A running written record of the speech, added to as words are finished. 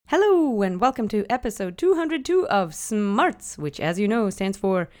Hello and welcome to episode 202 of Smarts, which as you know stands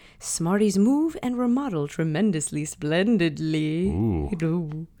for Smarties Move and Remodel Tremendously Splendidly.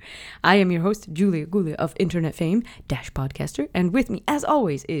 Ooh. I am your host, Julia Gulia of Internet Fame, Podcaster, and with me as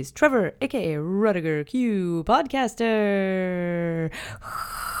always is Trevor, aka Rudiger Q Podcaster.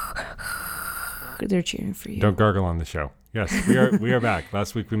 They're cheering for you. Don't gargle on the show. Yes, we are back.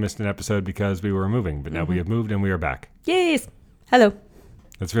 Last week we missed an episode because we were moving, but now we have moved and we are back. Yes. Hello.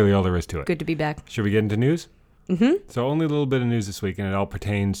 That's really all there is to it. Good to be back. Should we get into news? Mm-hmm. So only a little bit of news this week, and it all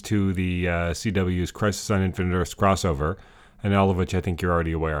pertains to the CW's Crisis on Infinite Earths crossover, and all of which I think you're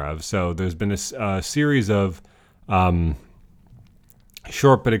already aware of. So there's been a series of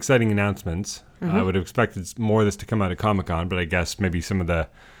short but exciting announcements. I would have expected more of this to come out of Comic-Con, but I guess maybe some of the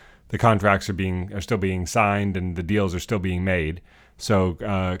contracts are still being signed and the deals are still being made.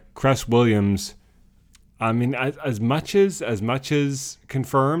 So Cress Williams, I mean, as much as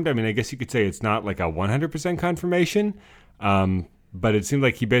confirmed, I mean, I guess you could say it's not like a 100% confirmation, but it seemed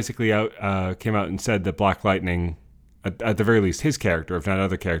like he basically came out and said that Black Lightning, at the very least, his character, if not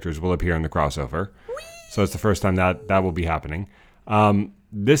other characters, will appear in the crossover. Whee! So it's the first time that will be happening.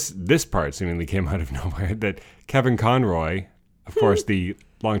 This part seemingly came out of nowhere, that Kevin Conroy, of course, the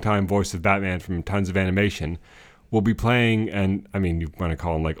longtime voice of Batman from tons of animation, will be playing, and I mean, you want to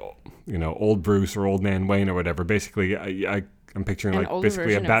call him like, you know, old Bruce or old man Wayne or whatever. Basically, I'm picturing like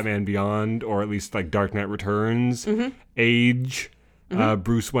basically a Batman Beyond, or at least like Dark Knight Returns age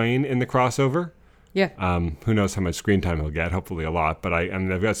Bruce Wayne in the crossover. Yeah. Who knows how much screen time he'll get? Hopefully a lot. But I mean,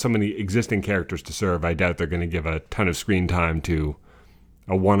 they've got so many existing characters to serve. I doubt they're going to give a ton of screen time to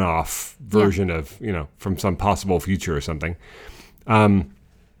a one-off version of, you know, from some possible future or something.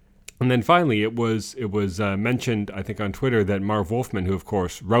 And then finally, it was mentioned, I think, on Twitter that Marv Wolfman, who of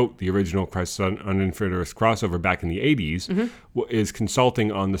course wrote the original Crisis on Infinite Earths crossover back in the 80s, is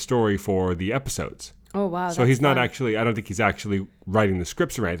consulting on the story for the episodes. Oh, wow. So he's not actually, I don't think he's actually writing the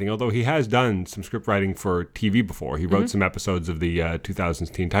scripts or anything, although he has done some script writing for TV before. He wrote some episodes of the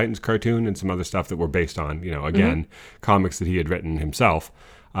 2000s Teen Titans cartoon and some other stuff that were based on, you know, again, comics that he had written himself.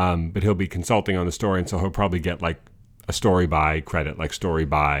 But he'll be consulting on the story, and so he'll probably get like a story by credit, like story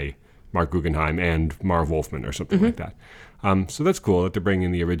by Mark Guggenheim and Marv Wolfman or something like that. So that's cool that they're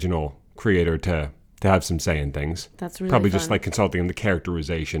bringing the original creator to have some say in things. That's really probably fun. just like consulting on the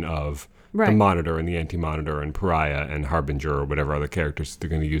characterization of the Monitor and the Anti-Monitor and Pariah and Harbinger or whatever other characters they're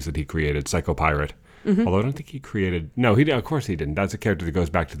going to use that he created. Psycho-Pirate. Although I don't think he created... No, of course he didn't. That's a character that goes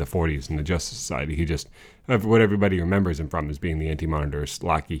back to the 40s in the Justice Society. He just... What everybody remembers him from is being the Anti-Monitor's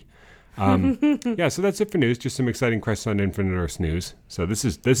lackey. Yeah, so that's it for news. Just some exciting Crisis on Infinite Earths news. So this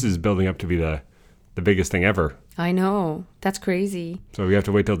is building up to be the biggest thing ever. I know. That's crazy. So we have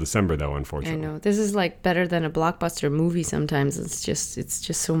to wait till December, though, unfortunately. I know. This is like better than a blockbuster movie sometimes. It's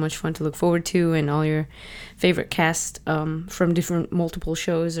just so much fun to look forward to, and all your favorite cast from different multiple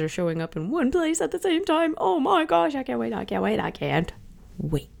shows are showing up in one place at the same time. Oh my gosh, I can't wait. I can't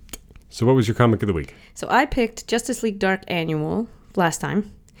wait. So what was your comic of the week? So I picked Justice League Dark Annual last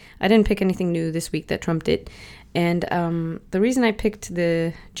time. I didn't pick anything new this week that trumped it. And the reason I picked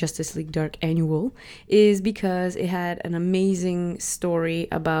the Justice League Dark Annual is because it had an amazing story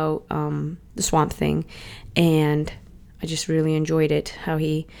about the Swamp Thing. And I just really enjoyed it, how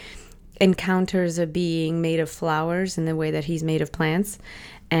he encounters a being made of flowers in the way that he's made of plants.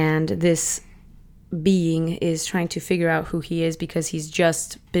 And this being is trying to figure out who he is because he's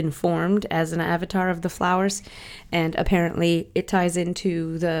just been formed as an avatar of the flowers, and apparently it ties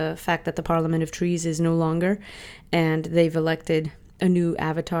into the fact that the Parliament of Trees is no longer, and they've elected a new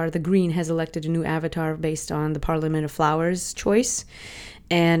avatar. The Green has elected a new avatar based on the Parliament of Flowers choice,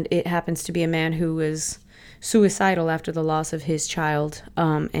 and it happens to be a man who is suicidal after the loss of his child,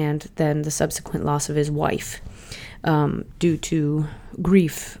 and then the subsequent loss of his wife, due to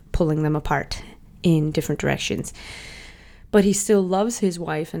grief pulling them apart in different directions. But he still loves his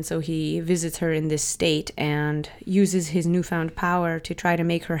wife, and so he visits her in this state and uses his newfound power to try to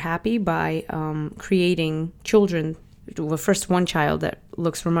make her happy by creating children. Well, first one child that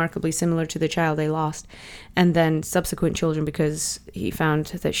looks remarkably similar to the child they lost, and then subsequent children because he found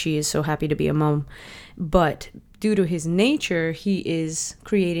that she is so happy to be a mom. But due to his nature, he is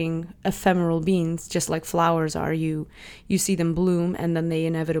creating ephemeral beings, just like flowers are. You see them bloom, and then they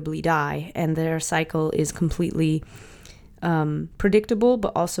inevitably die, and their cycle is completely predictable,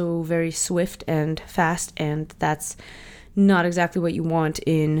 but also very swift and fast, and that's not exactly what you want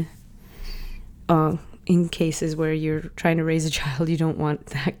in cases where you're trying to raise a child. You don't want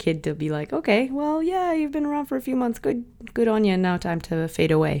that kid to be like, okay, well, yeah, you've been around for a few months, good on you, and now time to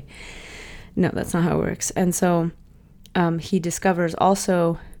fade away. No, that's not how it works. And so he discovers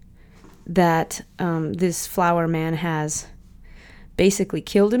also that this flower man has basically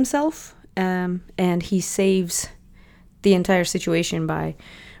killed himself, and he saves the entire situation by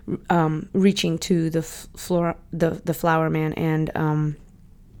reaching to the flower man. And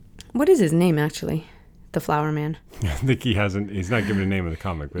what is his name, actually? The flower man. I think he's not given a name in the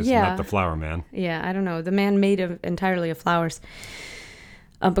comic, but it's not the flower man. Yeah, I don't know. The man made entirely of flowers.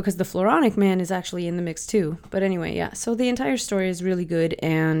 Because the Floronic Man is actually in the mix too. But anyway, yeah. So the entire story is really good,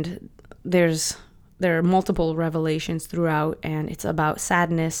 and there are multiple revelations throughout, and it's about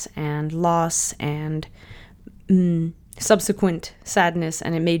sadness and loss and subsequent sadness,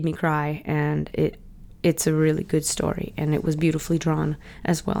 and it made me cry, and it's a really good story, and it was beautifully drawn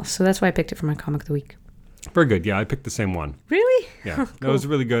as well. So that's why I picked it for my comic of the week. Very good. Yeah, I picked the same one. Really? Yeah, Cool. That was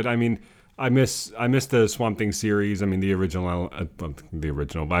really good. I mean, I miss the Swamp Thing series. I mean, the original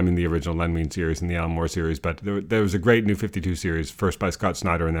Len Wein series and the Alan Moore series. But there was a great New 52 series, first by Scott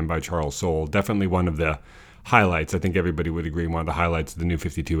Snyder and then by Charles Soule. Definitely one of the highlights. I think everybody would agree, one of the highlights of the New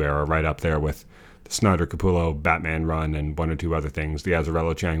 52 era, right up there with the Snyder Capullo Batman run and one or two other things. The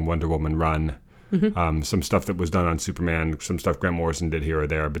Azzarello Chiang Wonder Woman run. Mm-hmm. Some stuff that was done on Superman, some stuff Grant Morrison did here or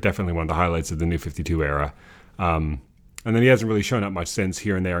there, but definitely one of the highlights of the New 52 era. And then he hasn't really shown up much since,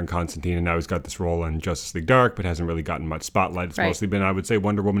 here and there in Constantine, and now he's got this role in Justice League Dark, but hasn't really gotten much spotlight. It's mostly been, I would say,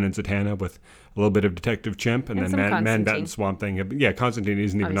 Wonder Woman and Zatanna with a little bit of Detective Chimp, and then Man Bat and Swamp Thing. Yeah, Constantine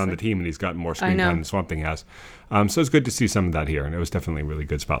isn't even on the team, and he's gotten more screen time than Swamp Thing has. So it's good to see some of that here, and it was definitely a really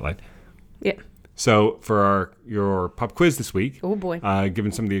good spotlight. Yeah. So for your pop quiz this week, oh boy,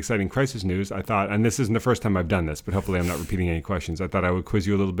 given some of the exciting Crisis news, I thought, and this isn't the first time I've done this, but hopefully I'm not repeating any questions, I thought I would quiz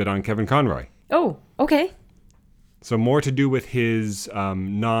you a little bit on Kevin Conroy. Oh, okay. So more to do with his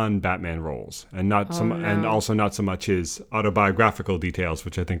non-Batman roles, and and also not so much his autobiographical details,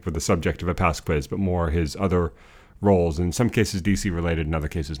 which I think were the subject of a past quiz, but more his other roles. In some cases DC related, in other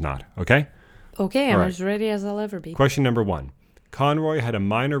cases not. Okay? Okay, I'm as ready as I'll ever be. Question number 1. Conroy had a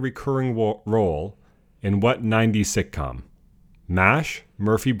minor recurring role in what 90s sitcom? MASH,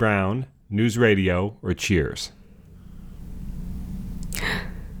 Murphy Brown, News Radio, or Cheers?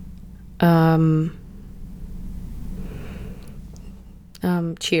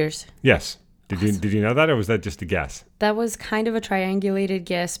 Cheers. Yes. Did you know that, or was that just a guess? That was kind of a triangulated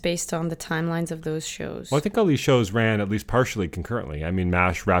guess based on the timelines of those shows. Well, I think all these shows ran at least partially concurrently. I mean,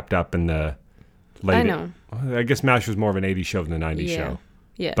 MASH wrapped up in the late... I know. I guess MASH was more of an 80s show than a 90s show.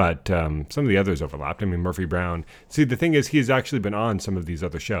 Yeah. But some of the others overlapped. I mean, Murphy Brown. See, the thing is, he's actually been on some of these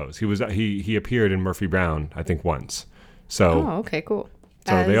other shows. He appeared in Murphy Brown, I think, once. So. Oh, okay, cool.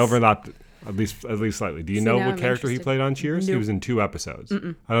 So they overlapped at least slightly. Do you know what character he played on Cheers? Nope. He was in 2 episodes.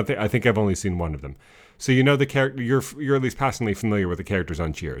 Mm-mm. I think I've only seen one of them. So you know the character. You're at least passingly familiar with the characters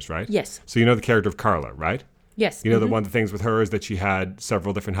on Cheers, right? Yes. So you know the character of Carla, right? Yes. You know, one of the things with her is that she had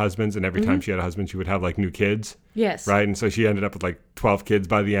several different husbands, and every time she had a husband, she would have like new kids. Yes. Right? And so she ended up with like 12 kids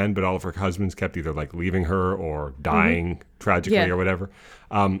by the end, but all of her husbands kept either like leaving her or dying tragically or whatever.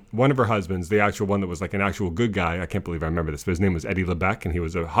 One of her husbands, the actual one that was like an actual good guy, I can't believe I remember this, but his name was Eddie LeBecq, and he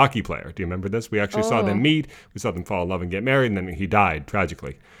was a hockey player. Do you remember this? We actually saw them meet. We saw them fall in love and get married, and then he died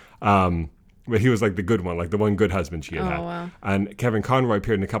tragically. But he was like the good one, like the one good husband she had had. Wow. And Kevin Conroy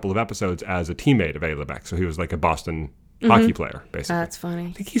appeared in a couple of episodes as a teammate of Eddie LeBecq, so he was like a Boston hockey player, basically. That's funny.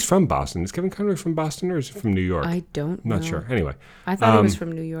 I think he's from Boston. Is Kevin Conroy from Boston, or is he from New York? I don't know. I'm not sure. Anyway. I thought he was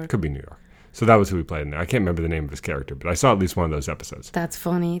from New York. Could be New York. So that was who he played in there. I can't remember the name of his character, but I saw at least one of those episodes. That's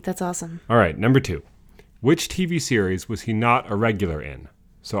funny. That's awesome. All right, number 2. Which TV series was he not a regular in?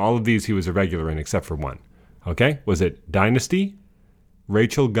 So all of these he was a regular in except for one. Okay? Was it Dynasty,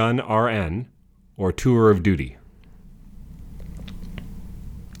 Rachel Gunn RN, or Tour of Duty?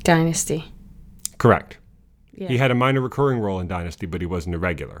 Dynasty. Correct. Yeah. He had a minor recurring role in Dynasty, but he wasn't a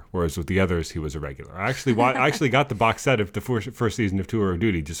regular, whereas with the others, he was a regular. I actually got the box set of the first season of Tour of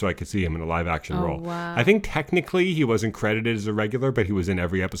Duty just so I could see him in a live-action role. Wow. I think technically he wasn't credited as a regular, but he was in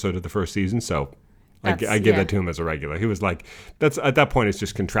every episode of the first season, so I give that to him as a regular. He was like, at that point, it's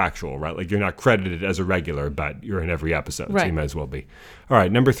just contractual, right? Like, you're not credited as a regular, but you're in every episode, so you might as well be. All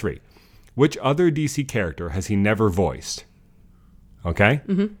right, number 3. Which other DC character has he never voiced? Okay?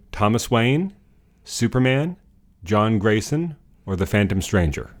 Mm-hmm. Thomas Wayne, Superman, John Grayson, or the Phantom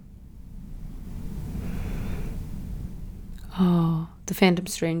Stranger? Oh, the Phantom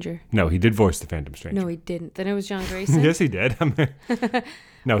Stranger. No, he did voice the Phantom Stranger. No, he didn't. Then it was John Grayson? Yes, he did.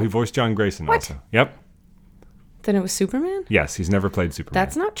 No, he voiced John Grayson also. Yep. Then it was Superman? Yes, he's never played Superman.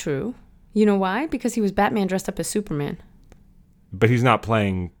 That's not true. You know why? Because he was Batman dressed up as Superman. But he's not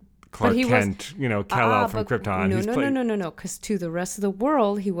playing Clark he was- Kent, Kal-El from but Krypton. No. Because to the rest of the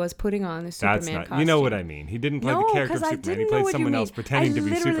world, he was putting on the Superman That's not. costume. You know what I mean. He didn't play the character of 'cause I Superman. He didn't know played what you someone else mean. pretending I to be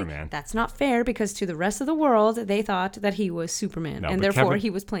literally- Superman. That's not fair because to the rest of the world, they thought that he was Superman, No, and but therefore Kevin- he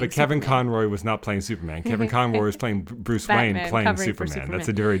was playing. But Kevin Superman. Conroy was not playing Superman. Kevin Conroy was playing Bruce Wayne Batman, playing covering for Superman. That's a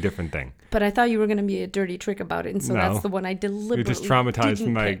Superman. very different thing. But I thought you were going to be a dirty trick about it, and so No. that's the one I You're deliberately just traumatized from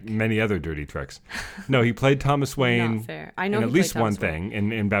didn't my pick. many other dirty tricks. No, he played Thomas Wayne Not fair. I know in he at played least one Thomas Wayne.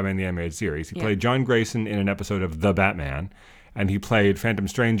 thing in Batman the Animated Series. He Yeah. played John Grayson in an episode of The Batman, and he played Phantom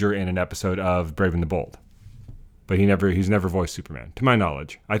Stranger in an episode of Brave and the Bold. But he's never voiced Superman, to my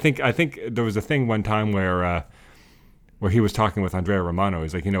knowledge. I think there was a thing one time where he was talking with Andrea Romano.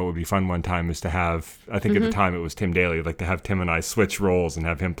 He's like, it would be fun one time is to have, I think at the time it was Tim Daly, like to have Tim and I switch roles and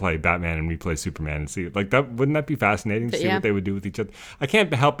have him play Batman and me play Superman and see, like that, wouldn't that be fascinating to see Yeah. what they would do with each other? I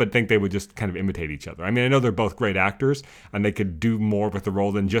can't help but think they would just kind of imitate each other. I mean, I know they're both great actors and they could do more with the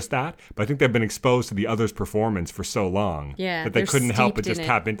role than just that, but I think they've been exposed to the other's performance for so long Yeah, that they they're couldn't help but steeped just in it.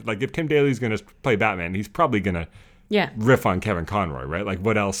 tap into, like if Tim Daly's going to play Batman, he's probably going to Yeah. riff on Kevin Conroy, right? Like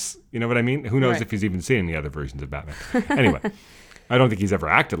what else? You know what I mean? Who knows Right. if he's even seen any other versions of Batman? Anyway, I don't think he's ever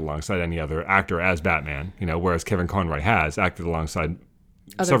acted alongside any other actor as Batman, whereas Kevin Conroy has acted alongside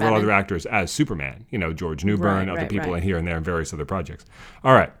several Batman. other actors as Superman, George Newbern, other people right. in here and there in various other projects.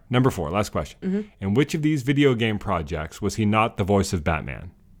 All right, number 4, last question. Mm-hmm. In which of these video game projects was he not the voice of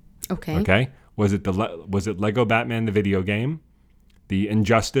Batman? Okay. Okay? Was it Lego Batman the video game, the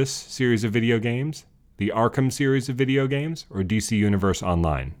Injustice series of video games, the Arkham series of video games, or DC Universe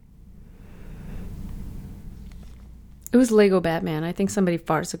Online? It was Lego Batman. I think somebody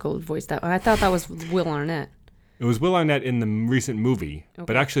farcical voiced that. I thought that was Will Arnett. It was Will Arnett in the recent movie,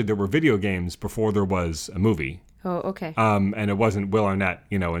 but actually there were video games before there was a movie. Oh, okay. And it wasn't Will Arnett,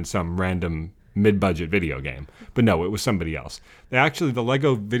 in some random mid-budget video game. But no, it was somebody else. The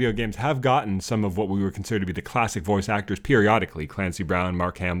Lego video games have gotten some of what we would consider to be the classic voice actors periodically. Clancy Brown,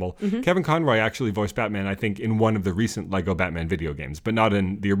 Mark Hamill. Mm-hmm. Kevin Conroy actually voiced Batman, I think, in one of the recent Lego Batman video games, but not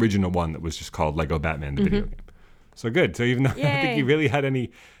in the original one that was just called Lego Batman, the video game. So good. So even though I don't think Yay. you really had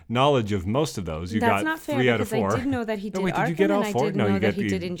any knowledge of most of those, you That's got not fair 3 out of because 4. I did know that he did No, wait, did Arkham you get all and 4? I did No, you know that got he the-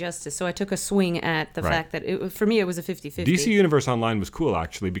 did Injustice. So I took a swing at the Right. fact that for me it was a 50-50. DC Universe Online was cool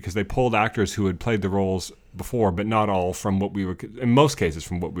actually because they pulled actors who had played the roles before, but not all from what we were, in most cases,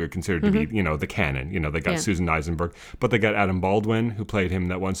 from what we were considered to be, the canon. They got Yeah. Susan Eisenberg, but they got Adam Baldwin, who played him in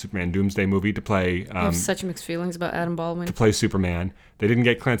that one Superman Doomsday movie, to play I have such mixed feelings about Adam Baldwin. Superman. They didn't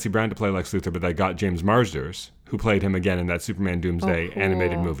get Clancy Brown to play Lex Luthor, but they got James Marsders, who played him again in that Superman Doomsday cool.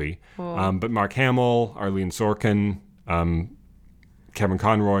 animated movie. But Mark Hamill, Arlene Sorkin, Kevin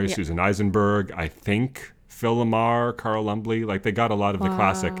Conroy, Susan Eisenberg, I think Phil Lamar, Carl Lumbly, like they got a lot of the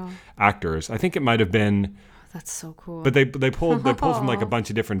classic actors. I think it might have been, That's so cool. but they pulled from like a bunch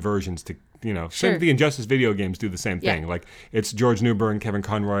of different versions to same Sure. with the Injustice video games do the same thing. Yeah. Like it's George Newbern, Kevin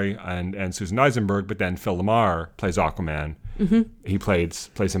Conroy, and Susan Eisenberg, but then Phil Lamar plays Aquaman. Mm-hmm. He plays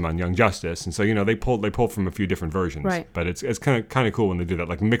him on Young Justice, and so they pulled from a few different versions. Right. But it's kind of cool when they do that,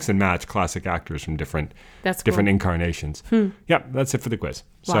 like mix and match classic actors from different That's different cool. incarnations. Yeah, that's it for the quiz.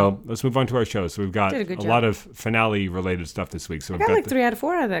 Wow. So let's move on to our show. So we've got Did a good a job. lot of finale related stuff this week. So I we've got got like 3 out of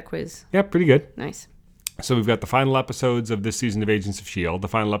 4 out of that quiz. yeah, pretty good. Nice. So we've got the final episodes of this season of Agents of S.H.I.E.L.D., the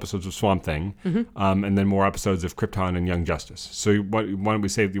final episodes of Swamp Thing, and then more episodes of Krypton and Young Justice. So why don't we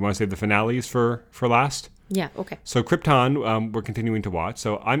save? You want to save the finales for last? Yeah, okay. So Krypton, we're continuing to watch.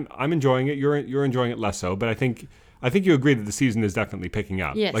 So I'm enjoying it. You're enjoying it less so, but I think you agree that the season is definitely picking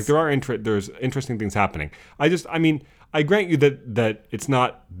up. Yes. Like there's interesting things happening. I grant you that it's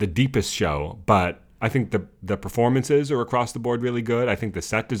not the deepest show, but I think the performances are across the board really good. I think the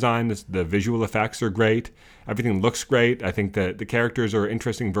set design, the visual effects are great. Everything looks great. I think the characters are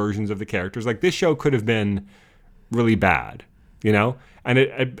interesting versions of the characters. Like this show could have been really bad,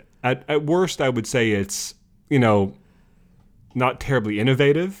 And at worst, I would say it's not terribly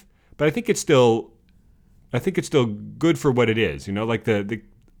innovative, but I think it's still good for what it is. Like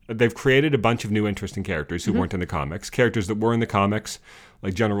they've created a bunch of new interesting characters who weren't in the comics, characters that were in the comics,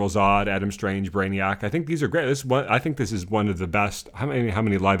 like General Zod, Adam Strange, Brainiac. I think these are great. I think this is one of the best. How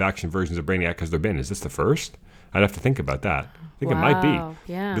many live action versions of Brainiac has there been? Is this the first? I'd have to think about that. I think it might Wow,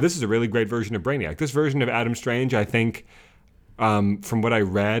 be. yeah. But this is a really great version of Brainiac. This version of Adam Strange, I think, from what I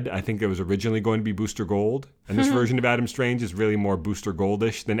read, I think it was originally going to be Booster Gold, and this version of Adam Strange is really more Booster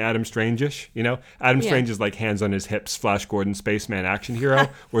Goldish than Adam Strange-ish. Adam Strange is like hands on his hips, Flash Gordon, spaceman action hero,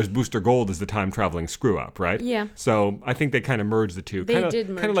 whereas Booster Gold is the time traveling screw up, right? Yeah. So I think they kind of merged the two. They did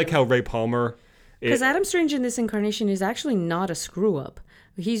merge kind of like them. how Ray Palmer. Because Adam Strange in this incarnation is actually not a screw up.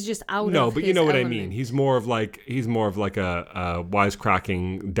 He's just out No, of but his you know what I element. mean. He's more of like a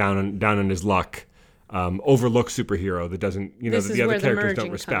wisecracking down on his luck, overlooked superhero that doesn't This that is the other where the characters don't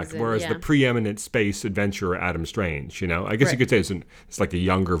merging respect. comes in, Whereas yeah. the preeminent space adventurer Adam Strange, I guess you Right. could say it's like a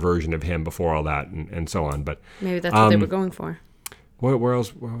younger version of him before all that and so on. But Maybe that's what they were going for. where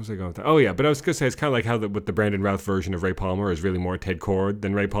was I going with that? Oh yeah, but I was gonna say it's kind of like how with the Brandon Routh version of Ray Palmer is really more Ted Kord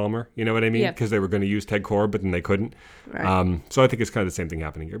than Ray Palmer. You know what I mean? Yeah. Because they were going to use Ted Kord, but then they couldn't. Right. So I think it's kind of the same thing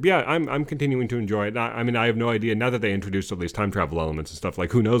happening here. But yeah, I'm continuing to enjoy it. I mean, I have no idea now that they introduced all these time travel elements and stuff.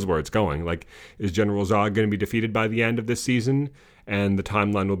 Like, who knows where it's going? Like, is General Zod going to be defeated by the end of this season, and the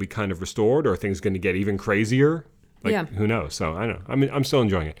timeline will be kind of restored, or are things going to get even crazier? Like, Yeah. who knows? So I don't know. I mean, I'm still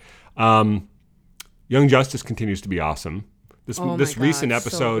enjoying it. Young Justice continues to be awesome. This Oh my this God, recent so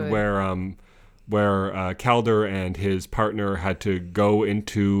episode good. where Calder and his partner had to go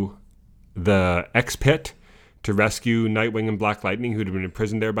into the X pit to rescue Nightwing and Black Lightning, who'd been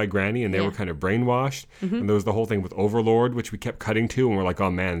imprisoned there by Granny, and they Yeah. were kind of brainwashed. And there was the whole thing with Overlord, which we kept cutting to, and we're like, oh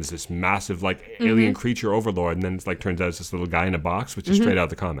man, there's this massive alien creature Overlord, and then it's turns out it's this little guy in a box, which is straight out of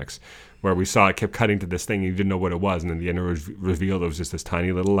the comics, where we saw it kept cutting to this thing, and you didn't know what it was, and then the end it was revealed it was just this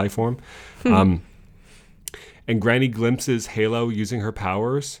tiny little life form. And Granny glimpses Halo using her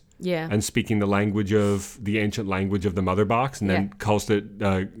powers. Yeah. And speaking the language of the ancient language of the Mother Box, and then Yeah. calls it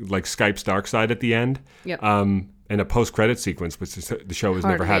Skype's Darkseid at the end. Yep. In a post-credit sequence, which the show has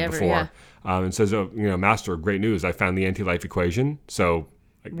never Hardly had ever, before, yeah. and says, "Oh, Master, great news! I found the anti-life equation." So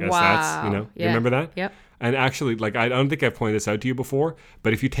I guess that's Wow. you Yeah. remember that? Yep. And actually, I don't think I've pointed this out to you before,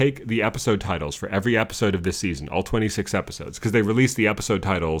 but if you take the episode titles for every episode of this season, all 26 episodes, because they released the episode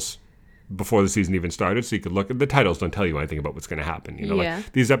titles before the season even started, so you could look at the titles. Don't tell you anything about what's going to happen. Yeah.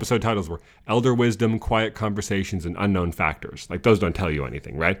 These episode titles were Elder Wisdom, Quiet Conversations, and Unknown Factors. Those don't tell you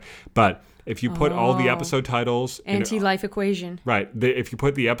anything, right? But if you put all the episode titles Anti-life equation. right, if you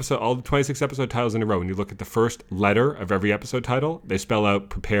put all the 26 episode titles in a row, and you look at the first letter of every episode title, they spell out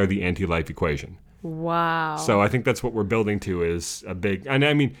 "prepare the anti-life equation." Wow. So I think that's what we're building to is a big, and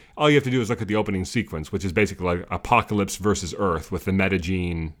I mean, all you have to do is look at the opening sequence, which is basically like Apocalypse versus Earth with the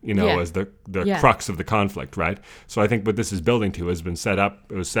metagene, Yeah. as the Yeah. crux of the conflict, right? So I think what this is building to has been set up.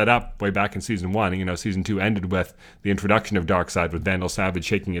 It was set up way back in season 1. And, season 2 ended with the introduction of Darkseid with Vandal Savage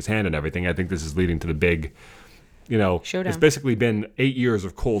shaking his hand and everything. I think this is leading to the big, Showdown. It's basically been 8 years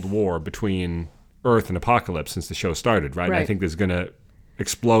of Cold War between Earth and Apocalypse since the show started, right? And I Right. think there's going to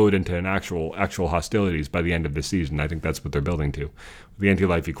explode into an actual hostilities by the end of this season. I think that's what they're building to. The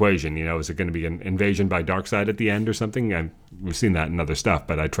anti-life equation, is it going to be an invasion by Darkseid at the end or something? We've seen that in other stuff,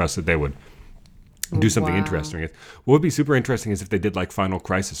 but I trust that they would do something Wow. interesting. What would be super interesting is if they did like Final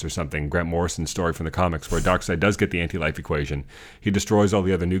Crisis or something, Grant Morrison's story from the comics, where Darkseid does get the anti-life equation. He destroys all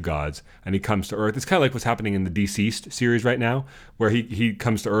the other new gods, and he comes to Earth. It's kind of like what's happening in the Deceased series right now, where he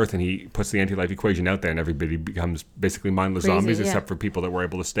comes to Earth and he puts the anti-life equation out there, and everybody becomes basically mindless Crazy, zombies, yeah. except for people that were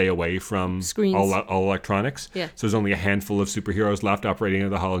able to stay away from Screens. all electronics. Yeah. So there's only a handful of superheroes left operating under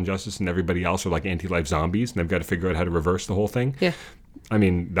the Hall of Justice, and everybody else are like anti-life zombies, and they've got to figure out how to reverse the whole thing. Yeah. I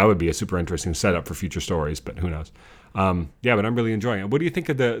mean, that would be a super interesting setup for future stories, but who knows? Yeah, but I'm really enjoying it. What do you think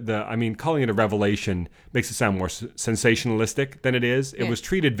of I mean, calling it a revelation makes it sound more sensationalistic than it is. It Yeah. was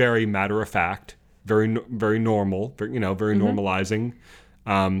treated very matter-of-fact, very normal, very normalizing.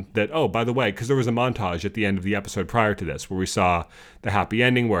 That, oh, by the way, because there was a montage at the end of the episode prior to this where we saw the happy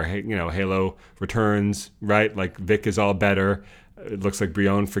ending where, Halo returns, right? Like Vic is all better. It looks like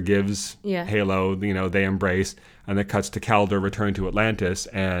Brion forgives Yeah. Halo, they embrace, and it cuts to Calder returning to Atlantis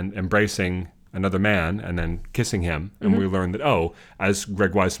and embracing another man and then kissing him. And we learn that, as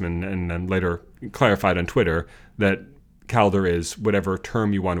Greg Weisman and then later clarified on Twitter, that Calder is whatever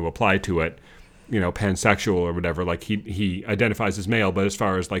term you want to apply to it, pansexual or whatever. Like he identifies as male, but as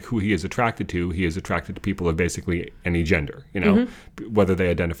far as like who he is attracted to, he is attracted to people of basically any gender, whether they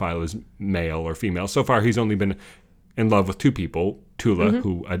identify as male or female. So far, he's only been in love with two people, Tula,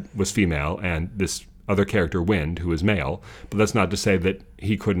 who was female, and this other character, Wind, who is male. But that's not to say that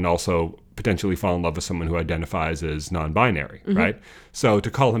he couldn't also potentially fall in love with someone who identifies as non-binary, right? So to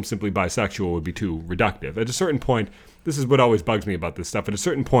call him simply bisexual would be too reductive. At a certain point, this is what always bugs me about this stuff. At a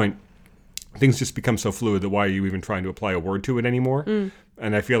certain point, things just become so fluid that why are you even trying to apply a word to it anymore?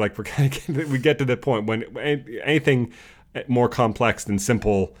 And I feel like we get to the point when anything more complex than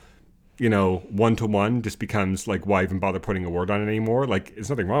simple, one-to-one just becomes like, why even bother putting a word on it anymore? Like, there's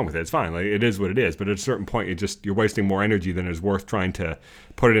nothing wrong with it. It's fine. Like, it is what it is. But at a certain point, you're wasting more energy than is worth trying to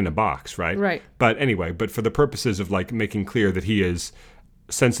put it in a box, right? Right. But anyway, for the purposes of like making clear that he is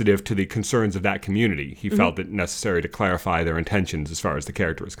sensitive to the concerns of that community. He felt it necessary to clarify their intentions as far as the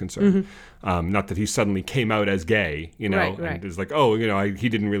character is concerned. Not that he suddenly came out as gay, you know, and is like, oh, you know, he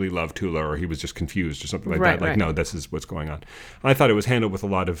didn't really love Tula, or he was just confused or something like that. Like, no, this is what's going on. And I thought it was handled with a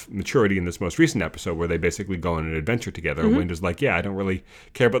lot of maturity in this most recent episode, where they basically go on an adventure together. Wind is like, yeah, I don't really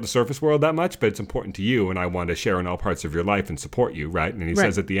care about the surface world that much, but it's important to you, and I want to share in all parts of your life and support you, right? And he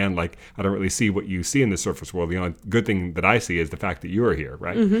says at the end, like, I don't really see what you see in the surface world. The only good thing that I see is the fact that you are here,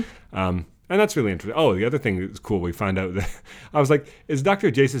 right? And that's really interesting. Oh, the other thing that's cool, we find out that I was like, is Dr.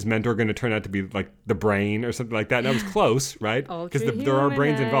 Jace's mentor going to turn out to be like the brain or something like that? And that was close, right? Because there are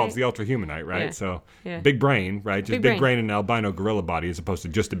brains involved. It's the Ultra Humanite, right? Yeah. So big brain, right? Just big brain and an albino gorilla body, as opposed to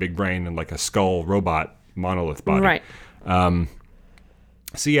just a big brain and like a skull robot monolith body. Right.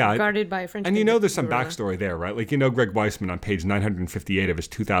 So yeah, guarded by a French. And you know, there's some backstory there, right? Like, you know, Greg Weisman on page 958 of his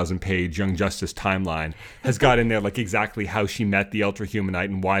 2,000-page Young Justice timeline has got in there like exactly how she met the Ultra Humanite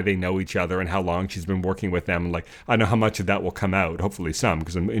and why they know each other and how long she's been working with them. And like, I don't know how much of that will come out. Hopefully some,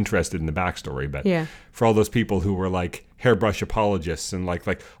 because I'm interested in the backstory. But for all those people who were like hairbrush apologists and like,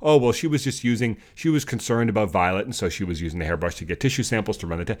 oh, well, she was concerned about Violet, and so she was using the hairbrush to get tissue samples to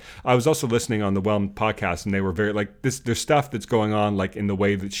run the test. I was also listening on the Whelm podcast, and they were very like this. There's stuff that's going on like in the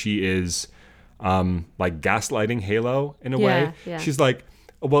way that she is like gaslighting Halo in a way. Yeah. She's like,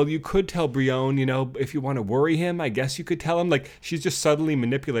 well, you could tell Brion, you know, if you want to worry him, I guess you could tell him. Like, she's just subtly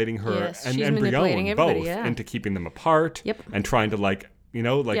manipulating her and Brion both into keeping them apart and trying to like, you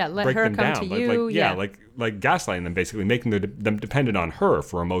know, like break them down. Like gaslighting them, basically making them dependent on her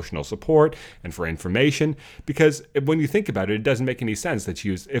for emotional support and for information. Because when you think about it, it doesn't make any sense that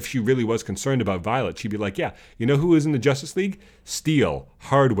if she really was concerned about Violet, she'd be like, yeah, you know who is in the Justice League? Steel,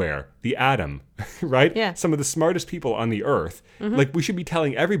 Hardware, the Atom, right? Yeah. Some of the smartest people on the earth. Like, we should be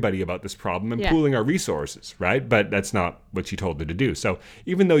telling everybody about this problem and pooling our resources, right? But that's not what she told her to do. So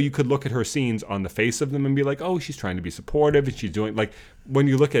even though you could look at her scenes on the face of them and be like, oh, she's trying to be supportive and she's doing, like, when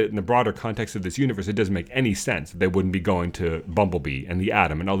you look at it in the broader context of this universe, it doesn't make any sense that they wouldn't be going to Bumblebee and the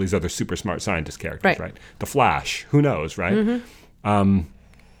Atom and all these other super smart scientist characters, right? The Flash, who knows, right?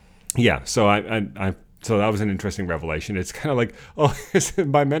 So that was an interesting revelation. It's kind of like, oh,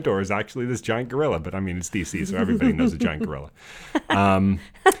 my mentor is actually this giant gorilla, but I mean, it's DC, so everybody knows a giant gorilla.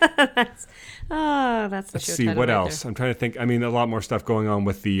 That's the Let's show see title what right else. there. I'm trying to think. I mean, a lot more stuff going on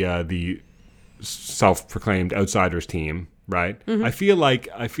with the self-proclaimed Outsiders team, right? I feel like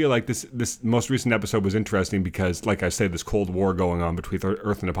this most recent episode was interesting because, like I said, this Cold War going on between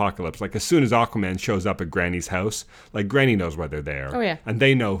Earth and Apocalypse. Like, as soon as Aquaman shows up at Granny's house, like, Granny knows why they're there. Oh, yeah. And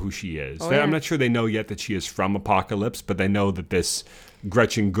they know who she is. I'm not sure they know yet that she is from Apocalypse, but they know that this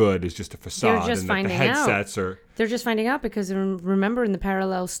Gretchen Good is just a facade. They're just and that the finding headsets out. are... They're just finding out because remember in the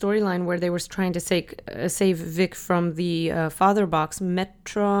parallel storyline where they were trying to save Vic from the father box,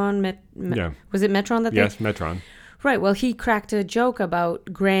 Metron. Was it Metron that? Yes, Metron. Right. Well, he cracked a joke about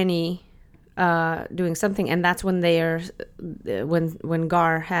Granny doing something, and that's when when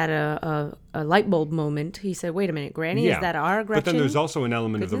Gar had a light bulb moment. He said, "Wait a minute, Granny, is that our Gretchen?" But then there's also an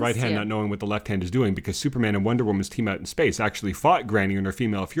element of the right hand not knowing what the left hand is doing, because Superman and Wonder Woman's team out in space actually fought Granny and her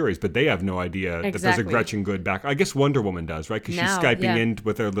female Furies, but they have no idea that there's a Gretchen Good back. I guess Wonder Woman does, right? Because she's Skyping in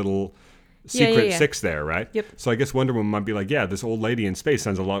with her little secret six there, right? Yep. So I guess Wonder Woman might be like, yeah, this old lady in space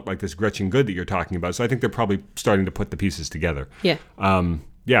sounds a lot like this Gretchen Good that you're talking about. So I think they're probably starting to put the pieces together. Yeah.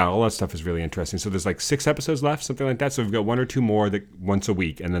 Yeah, all that stuff is really interesting. So there's like 6 episodes left, something like that. So we've got 1 or 2 more that once a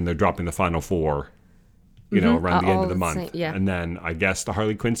week, and then they're dropping the final 4, around the end of the month. And then I guess the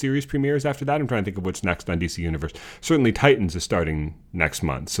Harley Quinn series premieres after that. I'm trying to think of what's next on DC Universe. Certainly Titans is starting next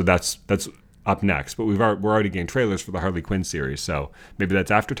month, so that's up next. But we're already getting trailers for the Harley Quinn series, so maybe that's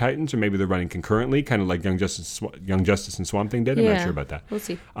after Titans, or maybe they're running concurrently, kind of like Young Justice and Swamp Thing did. I'm not sure about that. We'll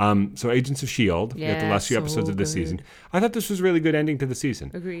see. So Agents of S.H.I.E.L.D. We got the last few episodes of this season. I thought this was a really good ending to the season.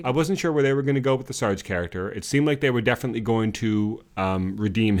 Agreed. I wasn't sure where they were going to go with the Sarge character. It seemed like they were definitely going to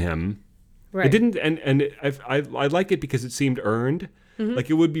redeem him. Right. It didn't, and I like it because it seemed earned. Like,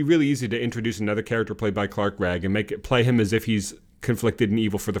 it would be really easy to introduce another character played by Clark Gregg and play him as if he's conflicted and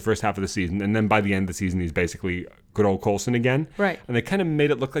evil for the first half of the season, and then by the end of the season he's basically good old Coulson again. Right. And they kind of made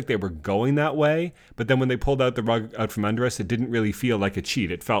it look like they were going that way, but then when they pulled out the rug out from under us, it didn't really feel like a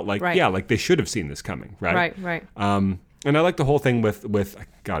cheat. It felt like like they should have seen this coming, right? Right. And I like the whole thing with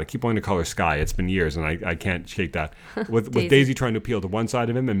God, I keep wanting to call her Sky. It's been years, and I can't shake that. With Daisy trying to appeal to one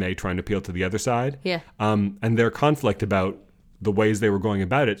side of him and May trying to appeal to the other side. Yeah. And their conflict about the ways they were going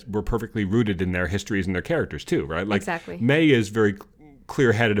about it were perfectly rooted in their histories and their characters too, right? Like, exactly. May is very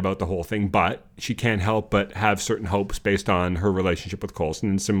clear-headed about the whole thing, but she can't help but have certain hopes based on her relationship with Coulson.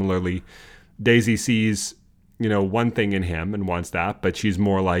 And similarly, Daisy sees, one thing in him and wants that, but she's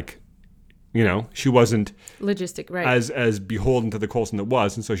more like, she wasn't Logistic, right? as beholden to the Coulson that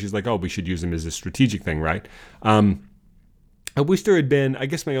was, and so she's like, oh, we should use him as a strategic thing, right? I wish there had been, I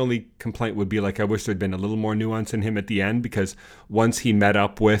guess my only complaint would be like, I wish there had been a little more nuance in him at the end, because once he met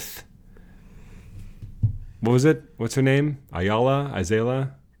up with, what was it? What's her name?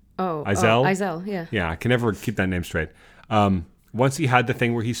 Isela? Izel, yeah. Yeah, I can never keep that name straight. Once he had the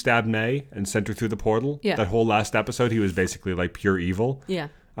thing where he stabbed May and sent her through the portal, that whole last episode, he was basically like pure evil. Yeah.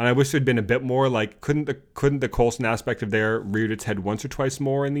 And I wish there'd been a bit more, like, couldn't the Coulson aspect of there reared its head once or twice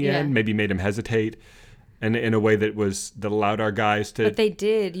more in the end? Maybe made him hesitate. And in a way that allowed our guys to... But they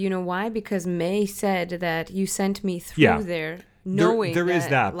did. You know why? Because May said that you sent me through there knowing there is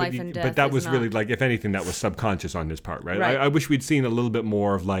that life and death. But that was not... really, like, if anything, that was subconscious on his part, right? Right. I wish we'd seen a little bit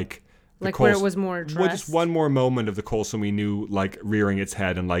more of, like... Like where it was more addressed. Well, just one more moment of the Coulson we knew, like, rearing its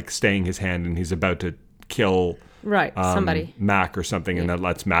head and, like, staying his hand, and he's about to kill... somebody. Mac or something, and that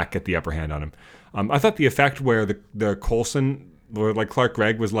lets Mac get the upper hand on him. I thought the effect where the Coulson... Or like Clark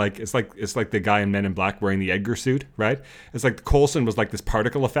Gregg was like, it's like the guy in Men in Black wearing the Edgar suit, right? It's like the Coulson was like this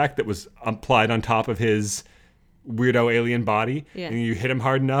particle effect that was applied on top of his weirdo alien body. Yeah. And you hit him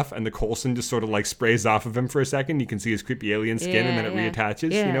hard enough and the Coulson just sort of like sprays off of him for a second. You can see his creepy alien skin and then it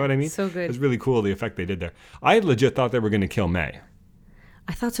reattaches. Yeah. You know what I mean? So good. It was really cool, the effect they did there. I legit thought they were going to kill May.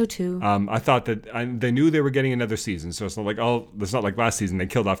 I thought so too. I thought that they knew they were getting another season, so it's not like it's not like last season they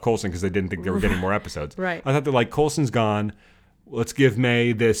killed off Coulson because they didn't think they were getting more episodes. Right. I thought they're like, Coulson's gone. Let's give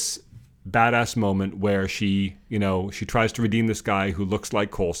May this badass moment where she tries to redeem this guy who looks like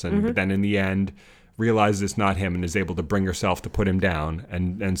Coulson, but then in the end realizes it's not him and is able to bring herself to put him down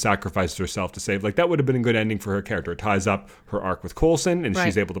and sacrifices herself to save. Like, that would have been a good ending for her character. It ties up her arc with Coulson, and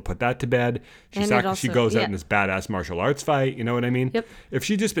she's able to put that to bed. She goes out in this badass martial arts fight. You know what I mean? Yep. If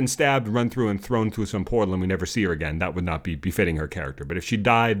she'd just been stabbed, run through, and thrown through some portal and we never see her again, that would not be befitting her character. But if she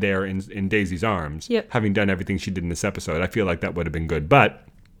died there in Daisy's arms, having done everything she did in this episode, I feel like that would have been good. But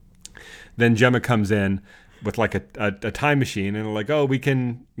then Gemma comes in with like a time machine, and like, oh, we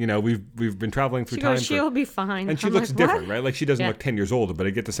can, we've been traveling through time. She'll be fine. And she looks different, right? Like, she doesn't look 10 years older, but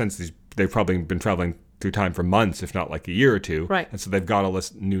I get the sense they've probably been traveling through time for months, if not like a year or two. Right. And so they've got all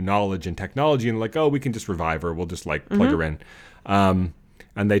this new knowledge and technology, and like, oh, we can just revive her. We'll just like plug her in. And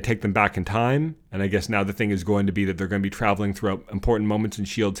they take them back in time. And I guess now the thing is going to be that they're going to be traveling throughout important moments in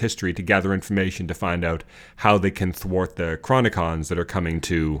S.H.I.E.L.D.'s history to gather information to find out how they can thwart the Chronicons that are coming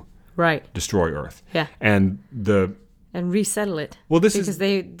to destroy Earth. Yeah. And resettle it. Well, because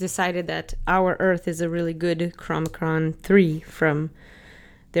they decided that our Earth is a really good Chromicron 3 from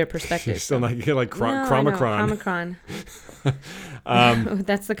their perspective. You're like Chromicron.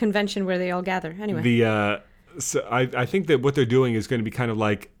 That's the convention where they all gather. Anyway. So I think that what they're doing is going to be kind of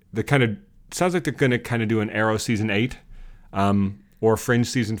like sounds like they're going to kind of do an Arrow season 8. Or Fringe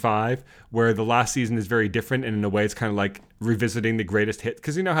season 5, where the last season is very different, and in a way it's kind of like revisiting the greatest hit.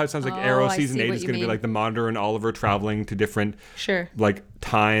 Because you know how it sounds like Arrow season 8 is going to be like the Monitor and Oliver traveling to different like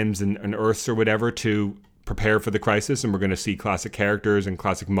times and Earths or whatever to prepare for the crisis, and we're going to see classic characters and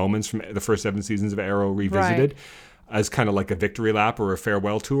classic moments from the first 7 seasons of Arrow revisited as kind of like a victory lap or a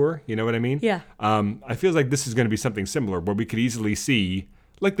farewell tour. You know what I mean? Yeah. I feel like this is going to be something similar, where we could easily see,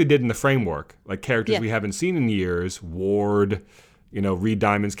 like they did in the Framework, like characters we haven't seen in years, Ward, Reed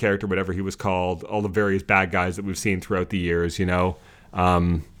Diamond's character, whatever he was called, all the various bad guys that we've seen throughout the years,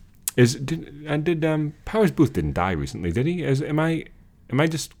 Powers Booth didn't die recently, did he? Am I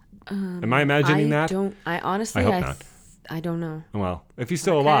imagining that? I honestly, I hope not. I don't know. Well, if he's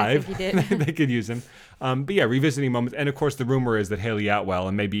still alive, think he did. they could use him. But yeah, revisiting moments. And of course, the rumor is that Haley Atwell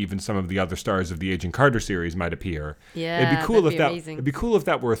and maybe even some of the other stars of the Agent Carter series might appear. Yeah, it'd be cool amazing. It'd be cool if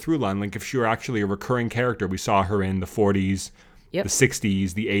that were a through line. Like if she were actually a recurring character. We saw her in the 40s. The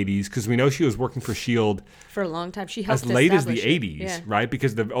 60s, the 80s, because we know she was working for S.H.I.E.L.D. for a long time. She helped as late as the establish 80s, right?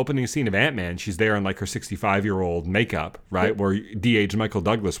 Because the opening scene of Ant-Man, she's there in like her 65-year-old makeup, right? Where de-aged Michael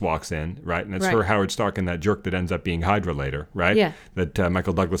Douglas walks in, right? And it's her, Howard Stark, and that jerk that ends up being Hydra later, right? Yeah. That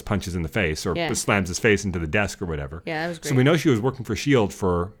Michael Douglas punches in the face or slams his face into the desk or whatever. Yeah, that was great. So we know she was working for S.H.I.E.L.D.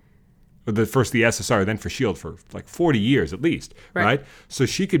 for the SSR, then for S.H.I.E.L.D. for like 40 years at least, right? So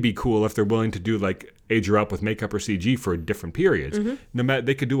she could be cool if they're willing to do like age her up with makeup or CG for different periods. No matter,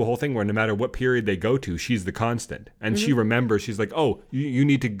 they could do a whole thing where no matter what period they go to, she's the constant, and she remembers. She's like, oh, you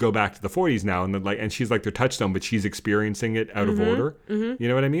need to go back to the 40s now, and she's like their touchstone, but she's experiencing it out of order. You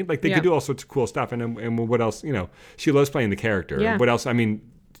know what I mean? Like they could do all sorts of cool stuff, and what else? She loves playing the character. Yeah. What else? I mean,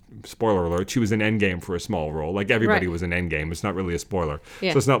 spoiler alert, she was in Endgame for a small role. Like everybody was in Endgame. It's not really a spoiler. So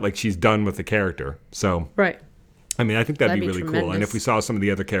it's not like she's done with the character. So I mean, I think that'd be That'd be really cool. And if tremendous. we saw some of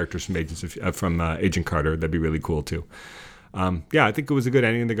the other characters from Agent Carter, that'd be really cool too. Yeah, I think it was a good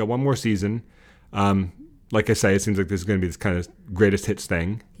ending. They got one more season. Like I say, it seems like this is going to be this kind of greatest hits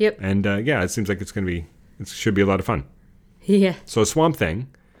thing. Yep. And yeah, it seems like it should be a lot of fun. Yeah. So Swamp Thing.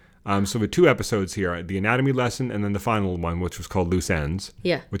 So with 2 episodes here, the anatomy lesson and then the final one, which was called Loose Ends.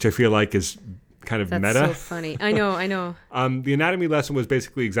 Yeah. Which I feel like is kind of That's meta. so funny. I know. The anatomy lesson was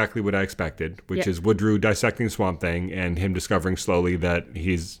basically exactly what I expected, which is Woodrue dissecting Swamp Thing and him discovering slowly that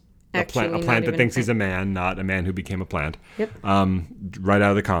he's a plant Not that even thinks a he's a man, not a man who became a plant. Yep. Right out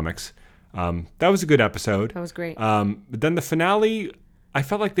of the comics. That was a good episode. That was great. But then the finale, I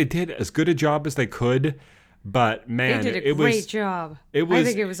felt like they did as good a job as they could, but man, they did a great job. I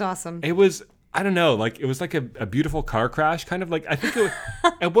think it was awesome. It was, I don't know, like it was like a beautiful car crash, kind of like, I think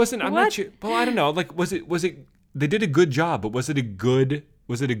it wasn't, I'm not What? sure, well, I don't know, like was it, they did a good job, but was it a good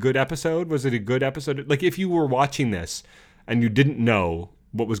episode? Was it a good episode? Like if you were watching this and you didn't know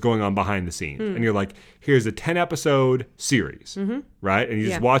what was going on behind the scenes, and you're like, here's a 10 episode series, right? And you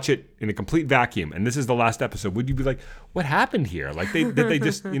just watch it in a complete vacuum, and this is the last episode. Would you be like, what happened here? Like did they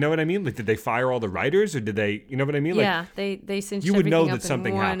just, you know what I mean? Like did they fire all the writers, or did they, you know what I mean? Like, yeah, they cinched you would everything know up that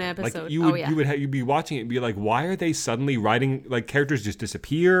something in one happened. episode. Like you would, oh, yeah. you'd be watching it and be like, why are they suddenly writing, like characters just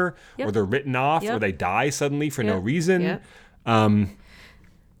disappear, or they're written off, or they die suddenly for no reason. Yep.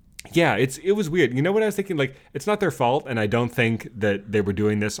 Yeah, it was weird. You know what I was thinking? Like, it's not their fault, and I don't think that they were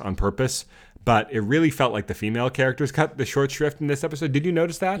doing this on purpose, but it really felt like the female characters cut the short shrift in this episode. Did you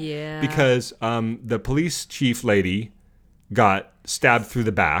notice that? Yeah. Because the police chief lady got stabbed through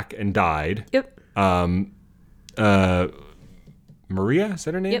the back and died. Yep. Maria, is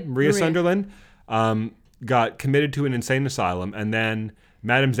that her name? Yep, Maria Maria. Sunderland got committed to an insane asylum, and then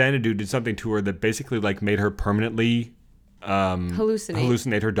Madame Xanadu did something to her that basically like made her permanently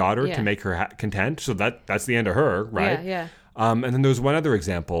hallucinate her daughter Yeah. to make her content. So that's the end of her, right? Yeah. And then there was one other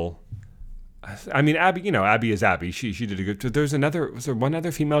example. I mean, Abby. You know, Abby is Abby. She did a good. Was there one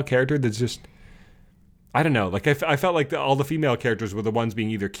other female character that's just? I don't know. Like I felt like all the female characters were the ones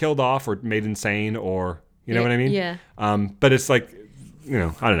being either killed off or made insane, or you know what I mean? Yeah. But it's like, you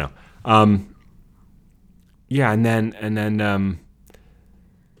know, I don't know. Yeah, and then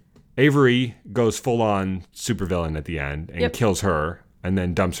Avery goes full on supervillain at the end and kills her, and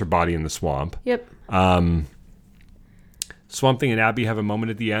then dumps her body in the swamp. Yep. Swamp Thing and Abby have a moment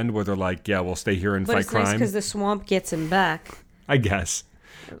at the end where they're like, "Yeah, we'll stay here and But fight it's crime." nice because the swamp gets him back. I guess.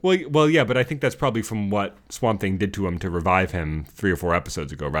 Well, yeah, but I think that's probably from what Swamp Thing did to him to revive him 3 or 4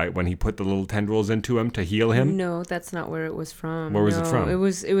 episodes ago, right? When he put the little tendrils into him to heal him. No, that's not where it was from. Where was it from? It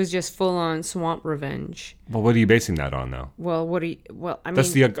was just full on swamp revenge. Well, what are you basing that on, though? Well, I mean,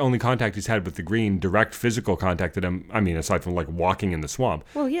 That's the only contact he's had with the Green, direct physical contact that him. I mean, aside from like walking in the swamp.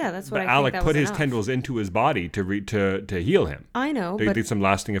 well, yeah, that's what But I Alec think that put was his enough. tendrils into his body to heal him. I know, Do you but think some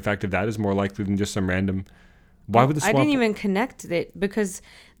lasting effect of that is more likely than just some random? Why would the swamp? I didn't even connect it because.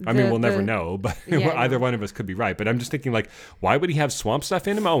 I mean, we'll never know, but Yeah, I either know. one of us could be right. But I'm just thinking, like, why would he have swamp stuff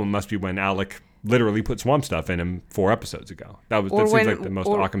in him? Oh, it must be when Alec literally put swamp stuff in him 4 episodes ago. That seems like the most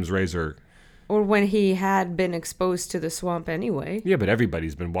Occam's razor. Or when he had been exposed to the swamp anyway. Yeah, but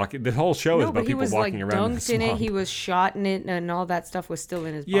everybody's been walking. The whole show is No, about but he people was like walking around in the dunked in swamp. it. He was shot in it, and all that stuff was still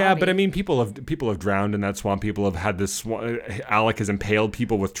in his body. Yeah, but I mean, people have drowned in that swamp. People have had this. Alec has impaled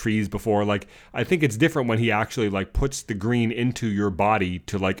people with trees before. Like, I think it's different when he actually like puts the green into your body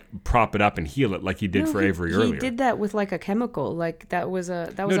to like prop it up and heal it, like he did for Avery earlier. He did that with like a chemical. Like that was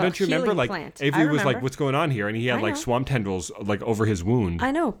a No, don't you remember? healing Like plant. Avery I was like, remember. "What's going on here?" And he had I like know. swamp tendrils like over his wound.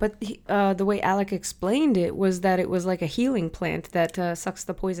 I know, but the way Alec explained it was that it was like a healing plant that sucks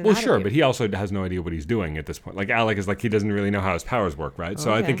the poison Well, out sure, of you. but he also has no idea what he's doing at this point. Like Alec is like he doesn't really know how his powers work, right?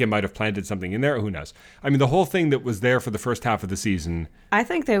 So I Okay. think it might have planted something in there. Who knows? I mean, the whole thing that was there for the first half of the season. I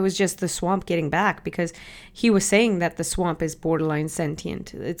think that was just the swamp getting back because he was saying that the swamp is borderline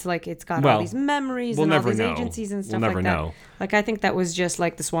sentient. It's like it's got Well, all these memories we'll and all never these know. agencies and We'll stuff never like that. know. Like I think that was just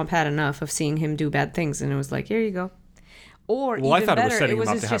like the swamp had enough of seeing him do bad things, and it was like, here you go. Or Well, I even thought it was better, setting him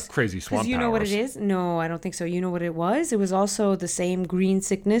up just to have crazy swamp because you know what it powers. is? No, I don't think so. You know what it was? It was also the same green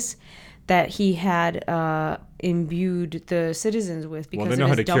sickness that he had imbued the citizens with because Well, they of know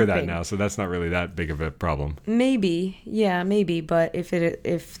how his to cure that dumping. now, so that's not really that big of a problem. Maybe, yeah, maybe. But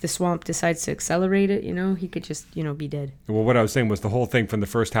if the swamp decides to accelerate it, he could just be dead. Well, what I was saying was the whole thing from the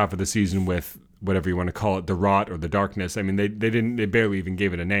first half of the season with whatever you want to call it, the rot or the darkness. I mean, they barely even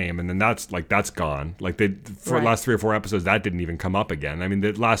gave it a name, and then that's gone. Like the Right. last 3 or 4 episodes, that didn't even come up again. I mean,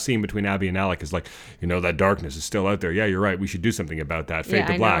 the last scene between Abby and Alec is like, that darkness is still out there. Yeah, you're right. We should do something about that. Fade Yeah,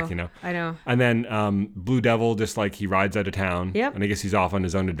 to I black. know. I know. And then Blue Devil, just like he rides out of town. Yep. And I guess he's off on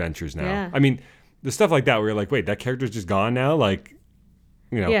his own adventures now. Yeah. I mean, the stuff like that where you're like, wait, that character's just gone now? Like,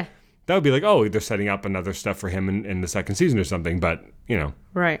 Yeah. that would be like, oh, they're setting up another stuff for him in the second season or something. But,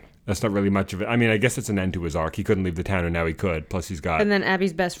 Right. that's not really much of it. I mean, I guess it's an end to his arc. He couldn't leave the town, and now he could. Plus, he's got... And then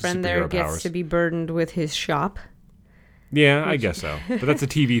Abby's best friend there superhero gets powers. to be burdened with his shop. Yeah, I guess so. But that's a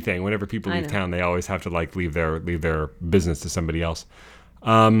TV thing. Whenever people I leave know. town, they always have to like leave their business to somebody else.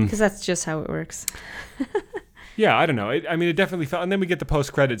 Because that's just how it works. Yeah, I don't know. It definitely felt... And then we get the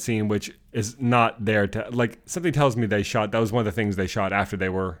post-credit scene, which is not there to... Like, something tells me they shot... That was one of the things they shot after they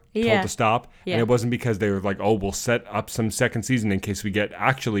were told Yeah. to stop. Yeah. And it wasn't because they were like, oh, we'll set up some second season in case we get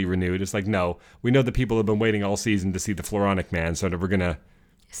actually renewed. It's like, no. We know that people have been waiting all season to see the Floronic Man, so that we're going to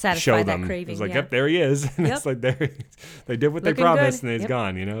Satisfy show that them. craving. It's like, yeah. yep, there he is. And Yep. it's like, they did what they Looking promised, good. and he's Yep.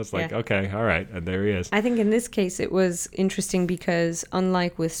 gone. It's like, Yeah. okay, all right, and there he is. I think in this case it was interesting because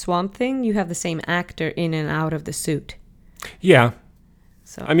unlike with Swamp Thing, you have the same actor in and out of the suit. Yeah,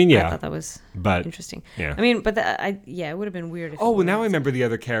 So I mean, yeah. I thought that was but interesting. yeah. I mean, but it would have been weird. If Oh, it well, now I wasn't. remember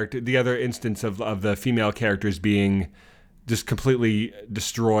the other instance of the female characters being just completely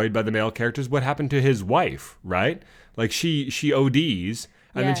destroyed by the male characters. What happened to his wife, right? Like she ODs,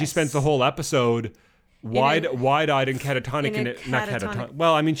 and then she spends Yes. the whole episode wide-eyed and catatonic, in a not catatonic- catatonic.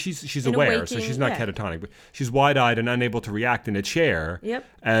 Well, I mean, she's in a aware, so waking- she's not yeah. catatonic, but she's wide-eyed and unable to react in a chair. Yep.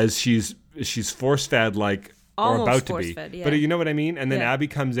 As she's force-fed, like, or Almost about to be. force-fed, yeah. But you know what I mean? And then Yeah. Abby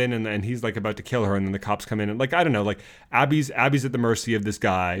comes in and he's like about to kill her, and then the cops come in and like, I don't know, like Abby's at the mercy of this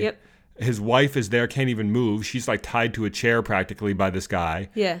guy. Yep. His wife is there, can't even move. She's like tied to a chair practically by this guy.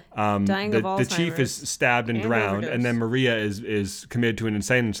 Yeah. Dying of The chief is Alzheimer's stabbed and and drowned, overdose. and then Maria is committed to an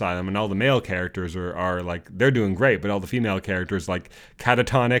insane asylum, and all the male characters are like, they're doing great, but all the female characters like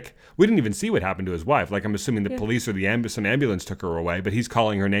catatonic. We didn't even see what happened to his wife. Like, I'm assuming the police or some ambulance took her away, but he's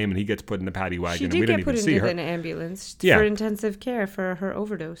calling her name and he gets put in the paddy wagon, She and did we didn't get put even see into her. an ambulance Yeah. for intensive care for her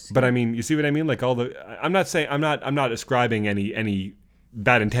overdose. But I mean, you see what I mean? Like I'm not saying I'm not ascribing any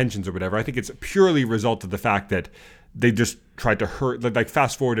bad intentions or whatever. I think it's purely a result of the fact that they just tried to like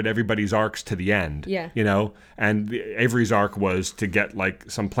fast forwarded everybody's arcs to the end. Yeah. And Avery's arc was to get like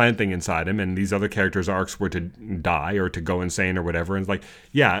some plant thing inside him, and these other characters' arcs were to die or to go insane or whatever. And it's like,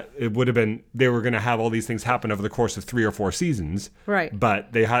 yeah, it would have been, they were going to have all these things happen over the course of 3 or 4 seasons. Right.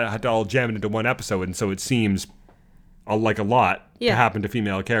 But they had to all jam it into one episode, and so it seems like a lot to Yeah. happen to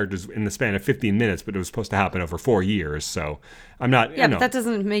female characters in the span of 15 minutes, but it was supposed to happen over 4 years. So I'm not, yeah, but that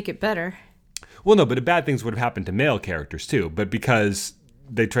doesn't make it better. well, no, but bad things would have happened to male characters too. But because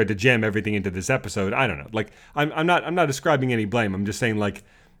they tried to jam everything into this episode, I don't know. Like, I'm not ascribing any blame. I'm just saying, like,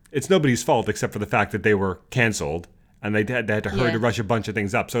 it's nobody's fault except for the fact that they were canceled and they had to hurry Yeah. to rush a bunch of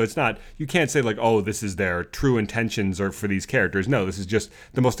things up. So it's not, you can't say like, oh, this is their true intentions or for these characters. No, this is just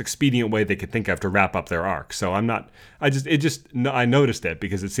the most expedient way they could think of to wrap up their arc. So I noticed it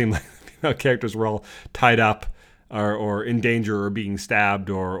because it seemed like the characters were all tied up or in danger or being stabbed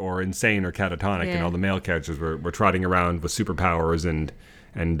or insane or catatonic, and Yeah. all the male characters were trotting around with superpowers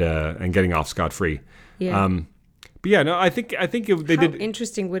and getting off scot-free. Yeah. But yeah, no, I think they How did.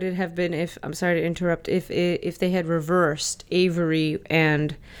 interesting would it have been if, I'm sorry to interrupt, if they had reversed Avery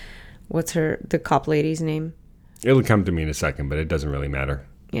and what's the cop lady's name? It'll come to me in a second, but it doesn't really matter.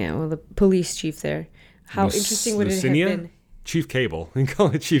 Yeah, well, the police chief there. How interesting would it Lucinia? have been? Chief Cable. We can call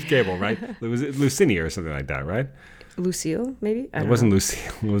it Chief Cable, right? Was it Lucinia or something like that, right? Lucille, maybe? I It don't wasn't know.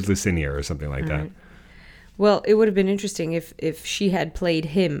 Lucille. It was Lucinia or something like that. right. Well, it would have been interesting if she had played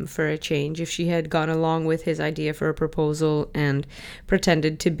him for a change, if she had gone along with his idea for a proposal and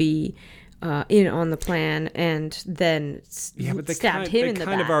pretended to be in on the plan and then Yeah, but they stabbed him in the They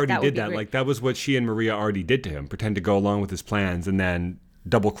back. kind of already would did be that. great. Like, that was what she and Maria already did to him. Pretend to go along with his plans and then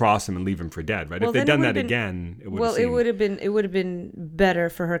double cross him and leave him for dead, right? Well, if they'd then it done would that have been- again, it would Well, have seemed... it would have been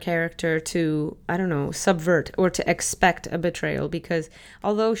better for her character to, I don't know, subvert or to expect a betrayal, because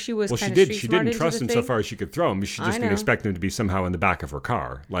although she was Well, kind she of did. street She smart didn't into trust the him so thing, far as she could throw him. She just I didn't know. expect him to be somehow in the back of her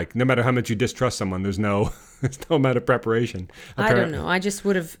car. Like, no matter how much you distrust someone, there's no amount of preparation. I don't know.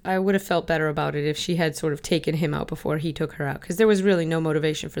 I would have felt better about it if she had sort of taken him out before he took her out, because there was really no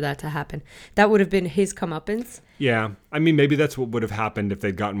motivation for that to happen. That would have been his comeuppance. Yeah, I mean, maybe that's what would have happened if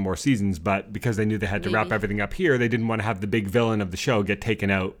they'd gotten more seasons, but because they knew they had to wrap Maybe. everything up here, they didn't want to have the big villain of the show get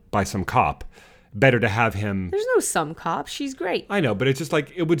taken out by some cop. Better to have him... There's no some cop. She's great. I know, but it's just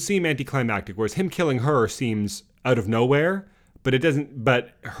like, it would seem anticlimactic, whereas him killing her seems out of nowhere, but it doesn't...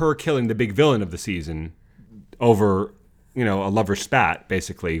 But her killing the big villain of the season over, a lover spat,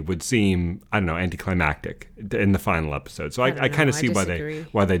 basically, would seem, I don't know, anticlimactic in the final episode. So I don't kind know. of see I disagree.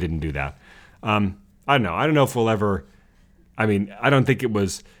 why they didn't do that. I don't know. I don't know if we'll ever... I mean, I don't think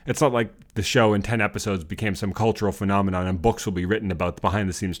it's not like the show in 10 episodes became some cultural phenomenon and books will be written about the behind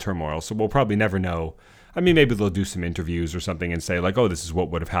the scenes turmoil. So we'll probably never know. I mean, maybe they'll do some interviews or something and say like, oh, this is what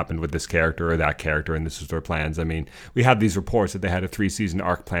would have happened with this character or that character, and this is their plans. I mean, we have these reports that they had a 3-season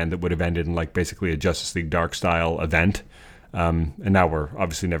arc plan that would have ended in like basically a Justice League Dark style event. And now we're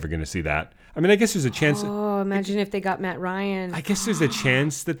obviously never going to see that. I mean, I guess there's a chance. Oh, imagine if they got Matt Ryan. I guess there's a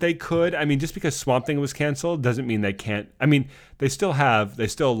chance that they could. I mean, just because Swamp Thing was canceled doesn't mean they can't. I mean, they still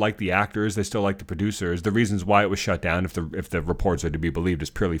like the actors, they still like the producers. The reasons why it was shut down, if the reports are to be believed, is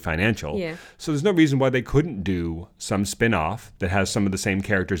purely financial. Yeah. So there's no reason why they couldn't do some spin-off that has some of the same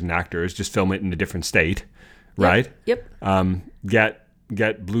characters and actors, just film it in a different state, right? Yep.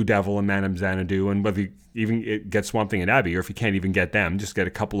 Get Blue Devil and Madame Xanadu, and whether you even get Swamp Thing and Abby, or if you can't even get them, just get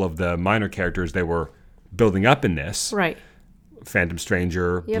a couple of the minor characters they were building up in this. Right. Phantom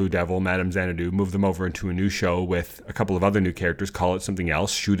Stranger, Blue Devil, Madame Xanadu, move them over into a new show with a couple of other new characters, call it something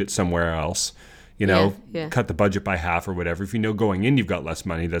else, shoot it somewhere else, cut the budget by half or whatever. If you know going in you've got less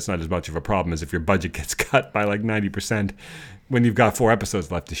money, that's not as much of a problem as if your budget gets cut by like 90% when you've got 4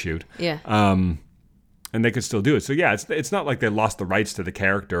 episodes left to shoot. Yeah. And they could still do it. So yeah, it's not like they lost the rights to the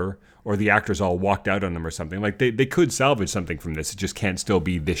character or the actors all walked out on them or something. Like they could salvage something from this. It just can't still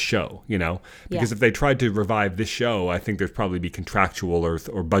be this show, Because if they tried to revive this show, I think there's probably be contractual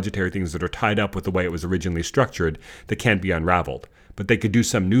or budgetary things that are tied up with the way it was originally structured that can't be unraveled. But they could do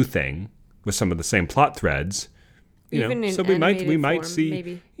some new thing with some of the same plot threads. So we might see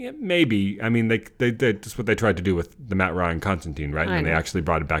maybe. Yeah, maybe. I mean, they that's what they tried to do with the Matt Ryan Constantine, right? And they actually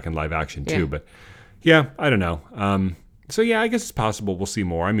brought it back in live action too, but yeah, I don't know. So yeah, I guess it's possible we'll see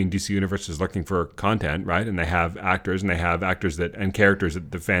more. I mean, DC Universe is looking for content, right? And they have actors, and characters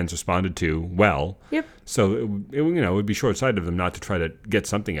that the fans responded to well. Yep. So it would be short-sighted of them not to try to get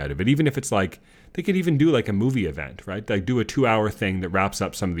something out of it. Even if it's like they could even do like a movie event, right? Like do a 2-hour thing that wraps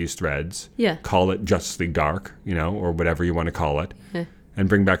up some of these threads. Yeah. Call it Justice League Dark, or whatever you want to call it. Yeah. And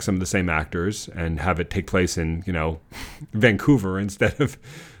bring back some of the same actors and have it take place in Vancouver instead of.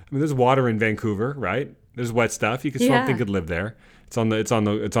 I mean, there's water in Vancouver, right? There's wet stuff. You could Swamp Thing could live there. It's on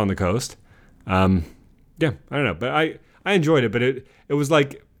the coast. Yeah, I don't know, but I enjoyed it. But it was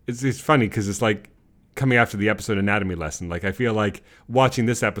like it's funny because it's like coming after the episode anatomy lesson. Like I feel like watching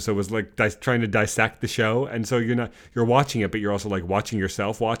this episode was like trying to dissect the show, and so you're watching it, but you're also like watching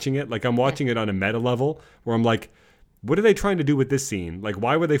yourself watching it. Like I'm watching it on a meta level where I'm like, what are they trying to do with this scene? Like,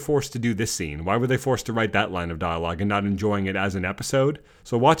 why were they forced to do this scene? Why were they forced to write that line of dialogue and not enjoying it as an episode?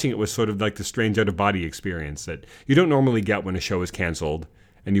 So watching it was sort of like the strange out-of-body experience that you don't normally get when a show is canceled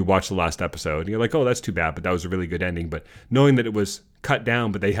and you watch the last episode. And you're like, oh, that's too bad, but that was a really good ending. But knowing that it was cut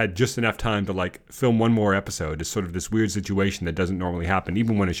down, but they had just enough time to like film one more episode is sort of this weird situation that doesn't normally happen,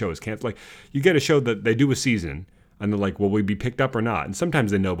 even when a show is canceled. Like, you get a show that they do a season, and they're like, will we be picked up or not? And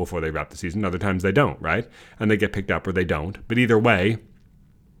sometimes they know before they wrap the season. Other times they don't, right? And they get picked up or they don't. But either way,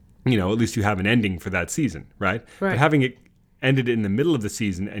 at least you have an ending for that season, right? But having it ended in the middle of the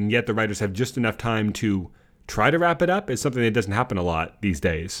season and yet the writers have just enough time to try to wrap it up is something that doesn't happen a lot these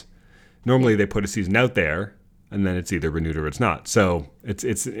days. Normally they put a season out there and then it's either renewed or it's not. So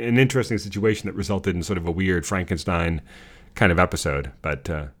it's an interesting situation that resulted in sort of a weird Frankenstein kind of episode. But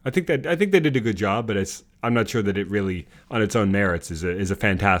I think they did a good job, but I'm not sure that it really, on its own merits, is a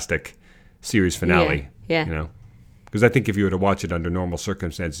fantastic series finale. Yeah. Because I think if you were to watch it under normal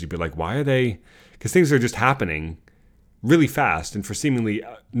circumstances, you'd be like, why are they? Because things are just happening really fast and for seemingly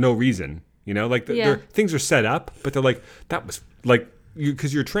no reason. Things are set up, but they're like, that was like,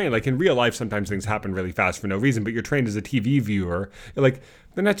 because you're trained, like in real life, sometimes things happen really fast for no reason, but you're trained as a TV viewer. You're like,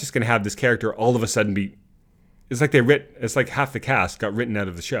 they're not just going to have this character all of a sudden be. It's like it's like half the cast got written out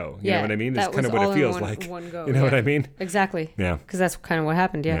of the show. You know what I mean? It's kind of what it feels like. One go, you know what I mean? Exactly. Yeah. Because that's kind of what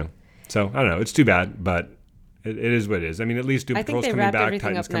happened. Yeah. So I don't know. It's too bad, but it is what it is. I mean, at least Doom Patrol's coming back,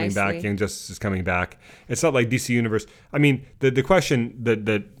 Titan's coming back, Young Justice is coming back. It's not like DC Universe. I mean, the question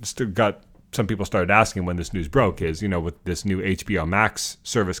that got some people started asking when this news broke is, with this new HBO Max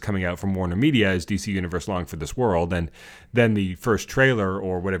service coming out from Warner Media, is DC Universe long for this world? And then the first trailer,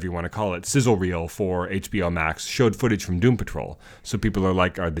 or whatever you want to call it, sizzle reel for HBO Max showed footage from Doom Patrol. So people are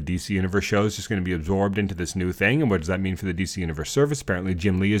like, are the DC Universe shows just going to be absorbed into this new thing? And what does that mean for the DC Universe service? Apparently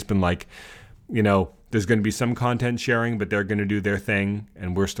Jim Lee has been like, there's going to be some content sharing, but they're going to do their thing,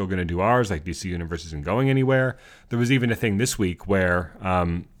 and we're still going to do ours. Like DC Universe isn't going anywhere. There was even a thing this week where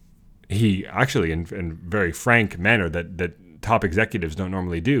he actually, in very frank manner that top executives don't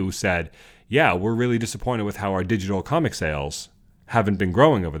normally do, said, yeah, we're really disappointed with how our digital comic sales haven't been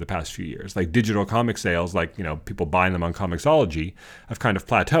growing over the past few years. Like digital comic sales, like, people buying them on Comixology have kind of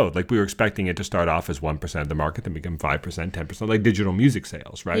plateaued. Like we were expecting it to start off as 1% of the market, then become 5%, 10%, like digital music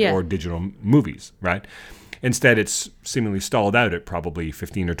sales, right? Yeah. Or digital movies, right? Instead, it's seemingly stalled out at probably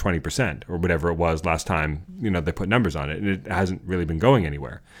 15 or 20% or whatever it was last time, they put numbers on it. And it hasn't really been going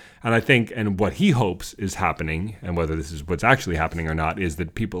anywhere. And I think, and what he hopes is happening, and whether this is what's actually happening or not, is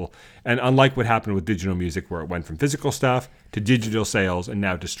that people, and unlike what happened with digital music where it went from physical stuff to digital sales and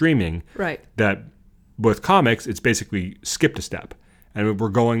now to streaming, Right. that with comics, it's basically skipped a step. And we're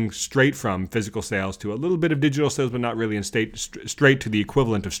going straight from physical sales to a little bit of digital sales, but not really, and straight to the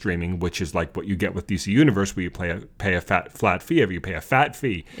equivalent of streaming, which is like what you get with DC Universe, where you pay a flat fee every. You pay a fat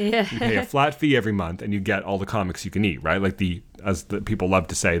fee. Yeah. You pay a flat fee every month, and you get all the comics you can eat, right? Like as the people love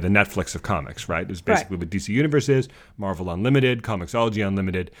to say, the Netflix of comics, right? Is basically what DC Universe is, Marvel Unlimited, Comixology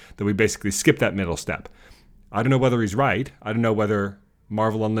Unlimited. That we basically skip that middle step. I don't know whether he's right. I don't know whether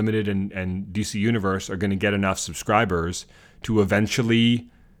Marvel Unlimited and DC Universe are going to get enough subscribers to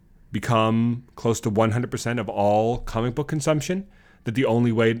eventually become close to 100% of all comic book consumption. That the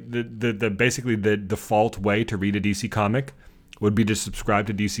only way, basically the default way to read a DC comic would be to subscribe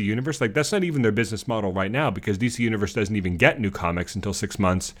to DC Universe. Like that's not even their business model right now, because DC Universe doesn't even get new comics until 6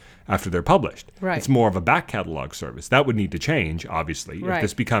 months after they're published. Right. It's more of a back catalog service. That would need to change, obviously, if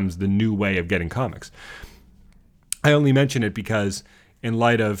this becomes the new way of getting comics. I only mention it because in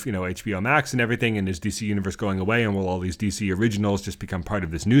light of, HBO Max and everything, and is DC Universe going away, and will all these DC originals just become part of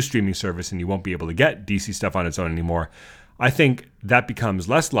this new streaming service and you won't be able to get DC stuff on its own anymore? I think that becomes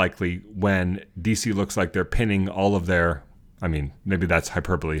less likely when DC looks like they're pinning all of their, maybe that's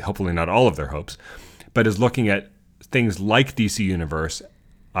hyperbole, hopefully not all of their hopes, but is looking at things like DC Universe,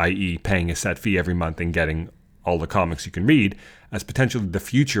 i.e. paying a set fee every month and getting all the comics you can read, as potentially the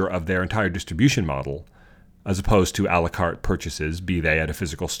future of their entire distribution model, as opposed to a la carte purchases, be they at a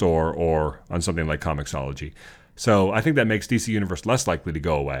physical store or on something like Comixology. So I think that makes DC Universe less likely to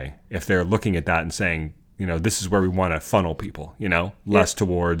go away if they're looking at that and saying, this is where we want to funnel people, less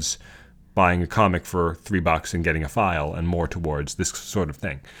towards buying a comic for $3 and getting a file, and more towards this sort of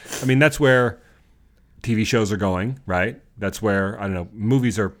thing. That's where TV shows are going, right? That's where,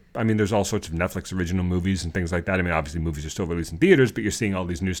 movies are, there's all sorts of Netflix original movies and things like that. Obviously movies are still released in theaters, but you're seeing all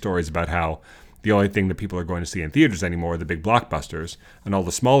these news stories about how the only thing that people are going to see in theaters anymore are the big blockbusters, and all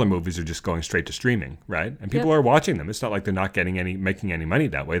the smaller movies are just going straight to streaming, right? And people are watching them. It's not like they're not making any money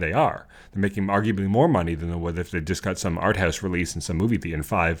that way. They are. They're making arguably more money than if they just got some art house release in some movie theater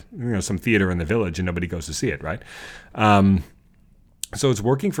some theater in the village and nobody goes to see it, right? So it's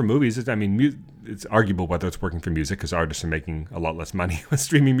working for movies. It's arguable whether it's working for music, because artists are making a lot less money with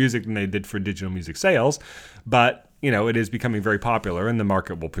streaming music than they did for digital music sales. But, it is becoming very popular, and the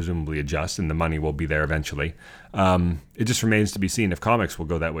market will presumably adjust, and the money will be there eventually. It just remains to be seen if comics will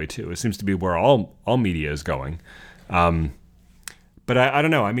go that way too. It seems to be where all media is going. But I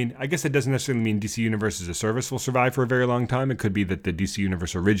don't know. I guess it doesn't necessarily mean DC Universe as a service will survive for a very long time. It could be that the DC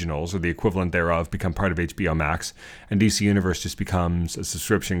Universe originals, or the equivalent thereof, become part of HBO Max, and DC Universe just becomes a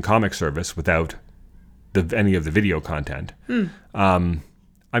subscription comic service without any of the video content.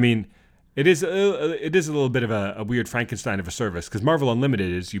 It is a little bit of a weird Frankenstein of a service, because Marvel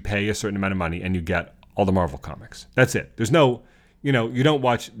Unlimited is you pay a certain amount of money and you get all the Marvel comics. That's it. There's no... you don't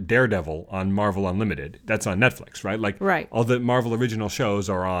watch Daredevil on Marvel Unlimited. That's on Netflix, right? Right. All the Marvel original shows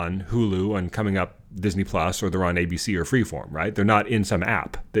are on Hulu and coming up Disney Plus, or they're on ABC or Freeform, right? They're not in some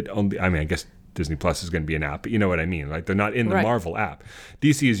app that only, I guess Disney Plus is going to be an app, but you know what I mean? Like they're not in the Marvel app.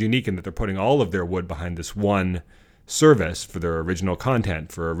 DC is unique in that they're putting all of their wood behind this one service for their original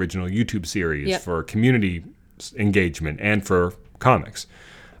content, for original YouTube series, for community engagement, and for comics.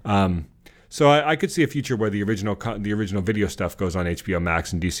 So I could see a future where the original video stuff goes on HBO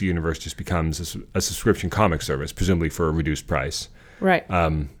Max, and DC Universe just becomes a subscription comic service, presumably for a reduced price. Right.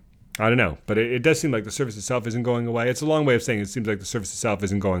 I don't know, but it does seem like the service itself isn't going away. It's a long way of saying it seems like the service itself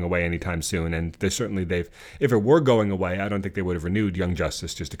isn't going away anytime soon. And if it were going away, I don't think they would have renewed Young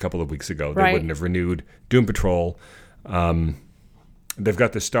Justice just a couple of weeks ago. They wouldn't have renewed Doom Patrol. They've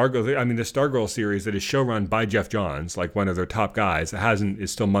got the Stargirl. The Stargirl series that is showrun by Jeff Johns, like one of their top guys,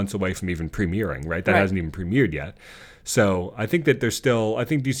 is still months away from even premiering, right? That hasn't even premiered yet. So I think that I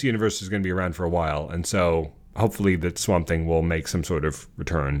think DC Universe is going to be around for a while. And so hopefully that Swamp Thing will make some sort of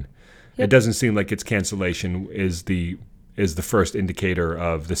return. It doesn't seem like its cancellation is the first indicator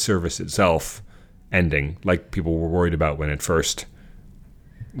of the service itself ending, like people were worried about when it first...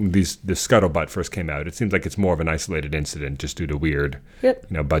 the scuttlebutt first came out. It seems like it's more of an isolated incident just due to weird,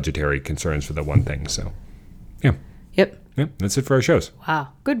 budgetary concerns for that one thing. So, yeah. Yep. Yeah, that's it for our shows. Wow.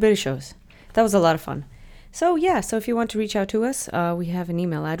 Good bit of shows. That was a lot of fun. So if you want to reach out to us, we have an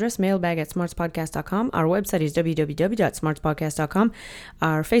email address, mailbag@smartspodcast.com. Our website is www.smartspodcast.com.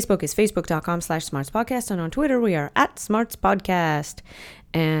 Our Facebook is facebook.com/smartspodcast. And on Twitter, we are @smartspodcast.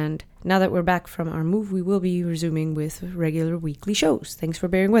 And now that we're back from our move, we will be resuming with regular weekly shows. Thanks for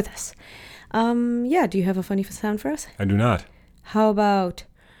bearing with us. Do you have a funny sound for us? I do not. How about...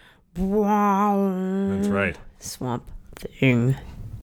 That's right. Swamp Thing.